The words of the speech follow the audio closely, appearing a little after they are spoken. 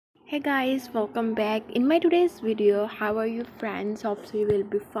Hey guys, welcome back. In my today's video, how are you friends? Hope so you will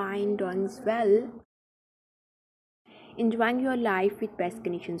be fine, doing well, enjoying your life with best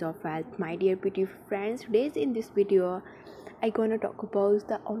conditions of health. My dear beautiful friends, today's in this video, I gonna talk about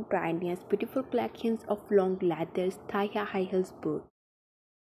the on trendiest beautiful collections of long leathers, thigh high heels boots.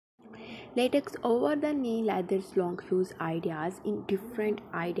 Latex over the knee leathers long shoes ideas in different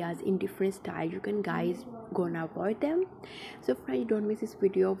styles. You can guys gonna avoid them. So friends, don't miss this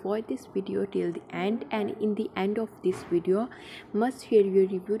video. Avoid this video till the end, and in the end of this video must share your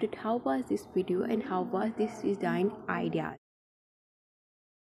review that how was this video and how was this design idea.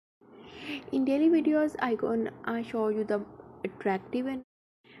 In daily videos I gonna show you the attractive and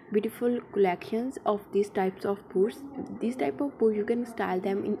beautiful collections of these types of boots. These type of boots you can style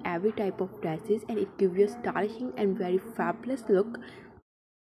them in every type of dresses and it gives you a stylish and very fabulous look.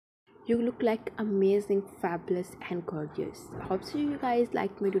 You look like amazing, fabulous and gorgeous. Hope so you guys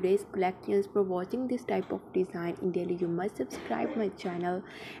like my today's collections. For watching this type of design in daily, you must subscribe my channel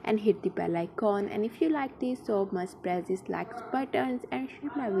and hit the bell icon, and if you like this so must press this like buttons and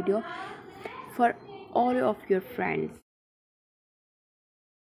share my video for all of your friends.